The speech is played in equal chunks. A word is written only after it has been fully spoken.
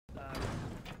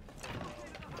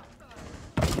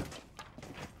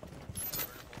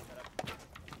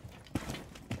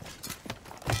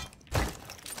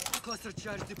Cluster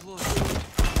charge deployed.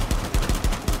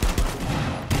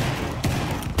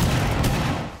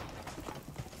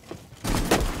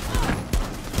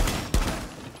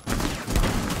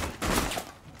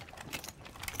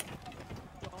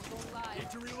 Need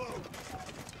to reload.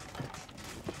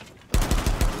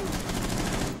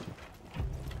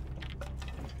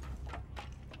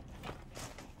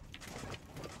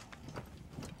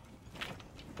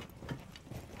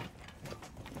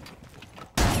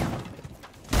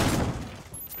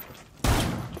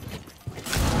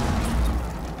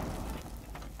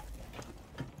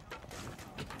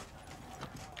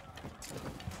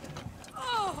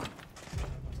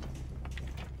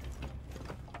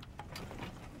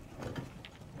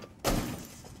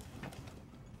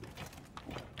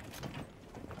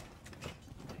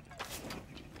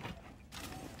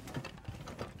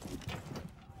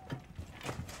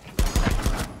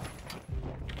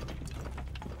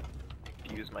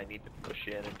 Might need to push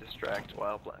in and distract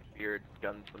while Blackbeard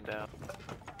guns them down.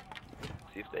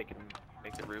 See if they can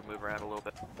make the room move around a little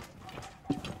bit.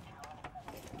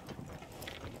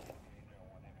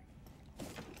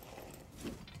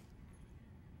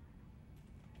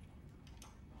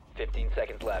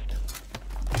 Seconds left.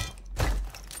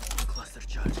 Cluster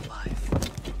charge live.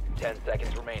 10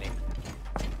 seconds remaining.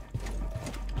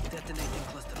 Detonating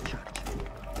cluster charge.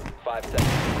 5 seconds.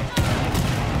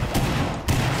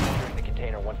 Entering the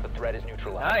container once the threat is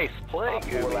neutralized. Nice play, Op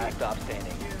 4 Gooby. last stop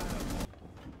standing.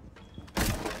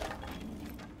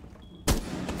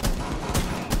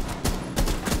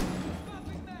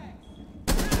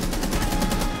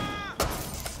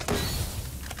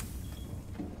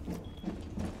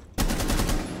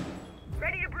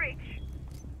 Ready to breach.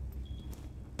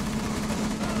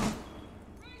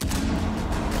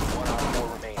 One Op 4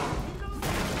 remaining.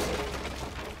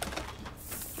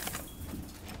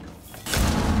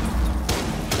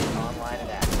 Online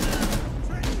and active.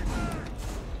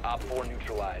 Op 4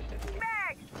 neutralized.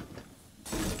 Mag!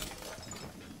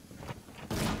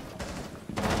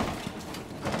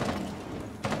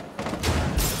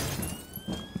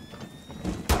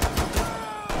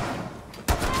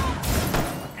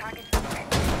 Target set.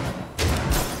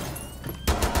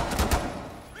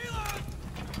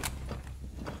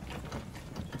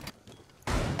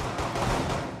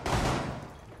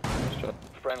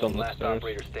 Friendly on the last stairs.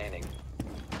 operator standing.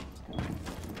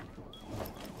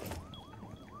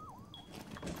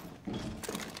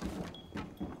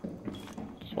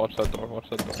 Just watch that door, watch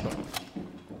that door.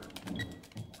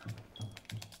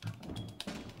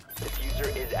 Diffuser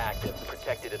is active,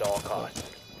 protected at all costs.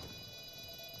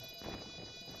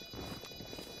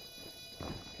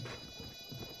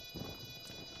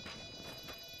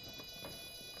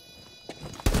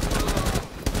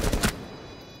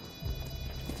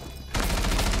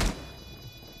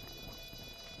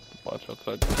 Watch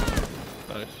outside.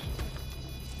 Nice.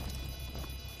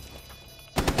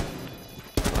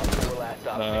 Op 4 last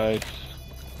stop standing. Nice.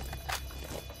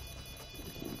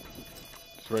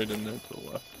 It's right in there to the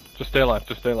left. Just stay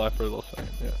alive for a little second,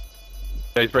 yeah.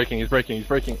 Yeah, he's breaking.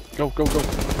 Go, go, go.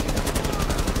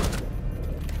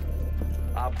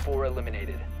 Op 4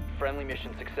 eliminated. Friendly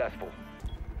mission successful.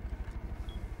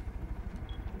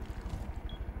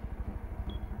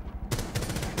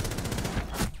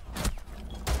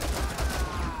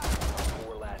 Op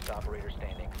 4 last operator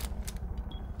standing.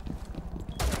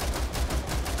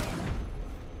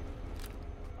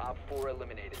 Op 4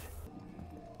 eliminated.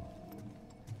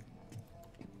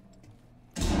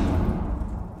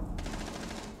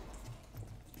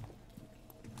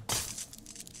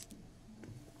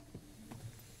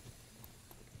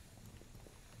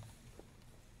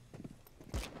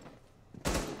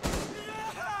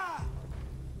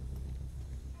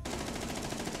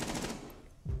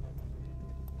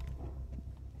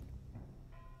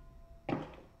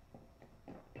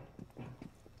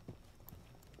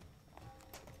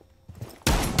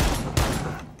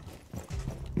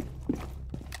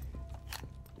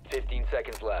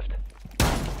 Seconds left.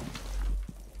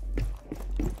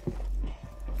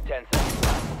 10 seconds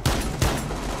left.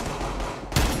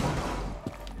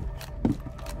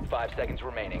 5 seconds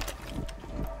remaining.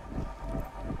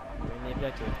 We're in the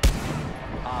objective.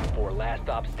 Op 4 last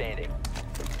stop standing.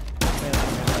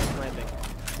 Planting.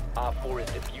 Op 4 is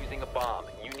defusing a bomb.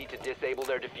 You need to disable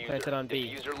their diffuser. Planted on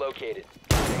B. Diffuser located.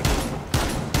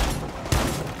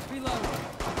 Reload.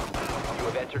 You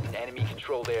have entered an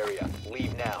enemy-controlled area.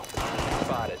 Leave now.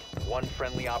 Spotted. One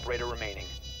friendly operator remaining.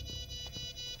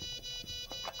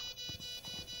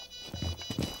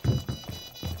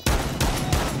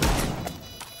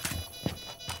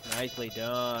 Nicely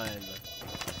done.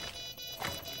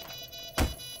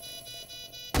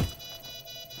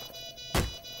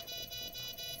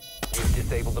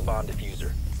 disabled the bomb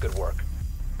diffuser. Good work.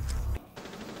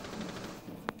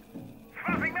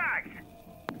 Swapping mags!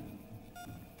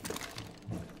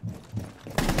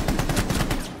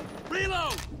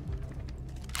 Reload!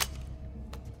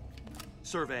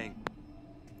 Surveying.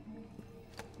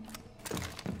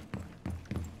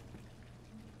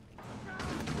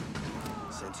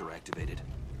 Sensor activated.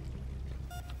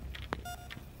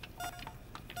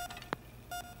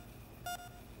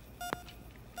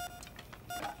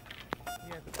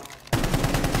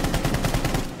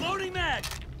 Loading mag!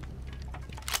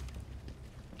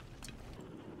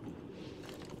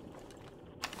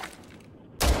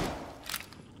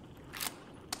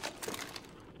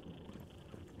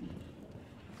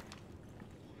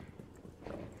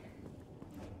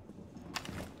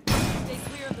 Stay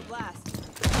clear of the blast.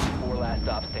 4 last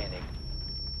stop standing.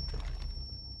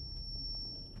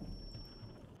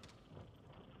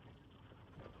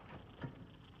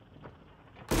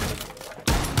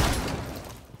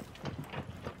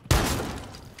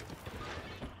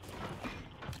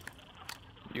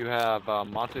 You have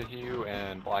Montague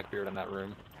and Blackbeard in that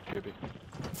room, Gibby.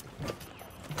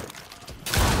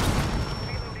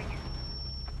 Reloading.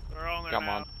 They're all in there Got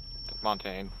now.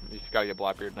 Montaigne. He's gotta get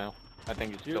Blackbeard now. I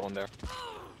think he's still in there.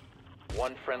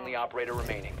 1 friendly operator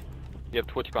remaining. You have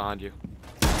Twitch behind you.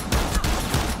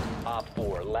 Op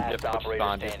 4, last Yep, Twitch is operator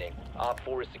behind you. standing. Op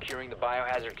 4 is securing the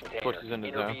biohazard container. Twitch is in the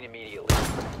Intervene zone. immediately.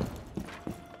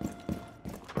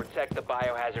 Protect the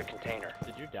biohazard container.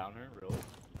 Did you down her? Really?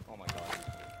 Oh my god.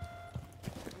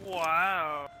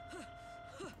 Wow.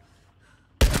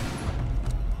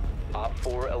 Op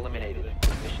 4 eliminated.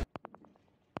 Mission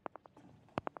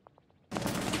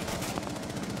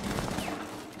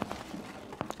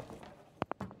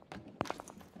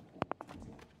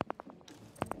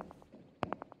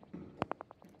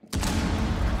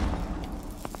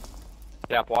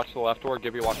Yap, watch the left door.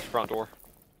 Gibby, watch the front door.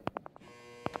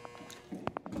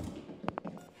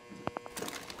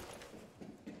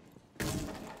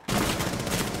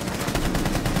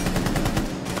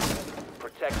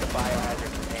 protect the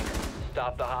biohazard container.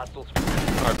 Stop the hostiles from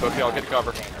Alright, Bookie, I'll get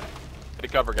cover. container.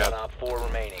 Get cover, guys. One Op 4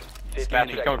 remaining. 15 Bastard's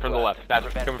seconds coming from the left.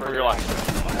 Bastard's Prevent coming from further your left. access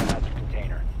to the biohazard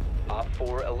container. Op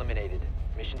 4 eliminated.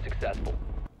 Mission successful.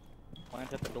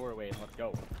 Plant at the doorway and let's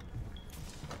go.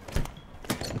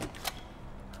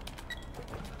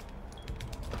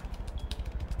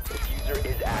 Diffuser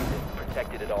is active.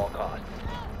 Protected at all costs.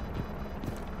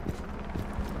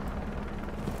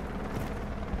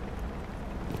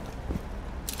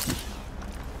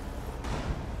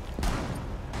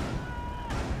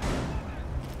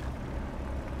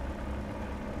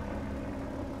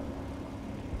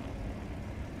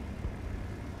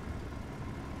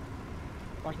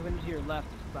 Watch the window to your left,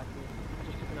 Blackbeard.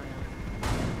 Just keep an eye out.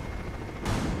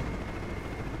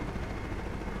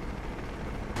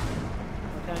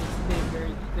 Sometimes stay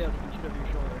very still. You can shoot over your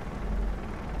shoulder.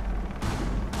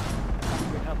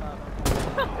 Blackbeard, help out.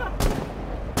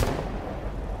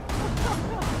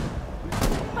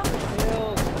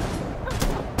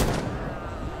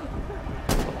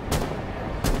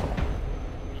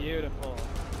 Beautiful.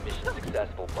 Mission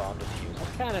successful. Bomb defused.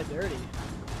 That's kind of dirty.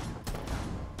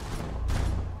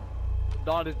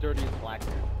 Not as dirty as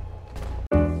Blackbeard.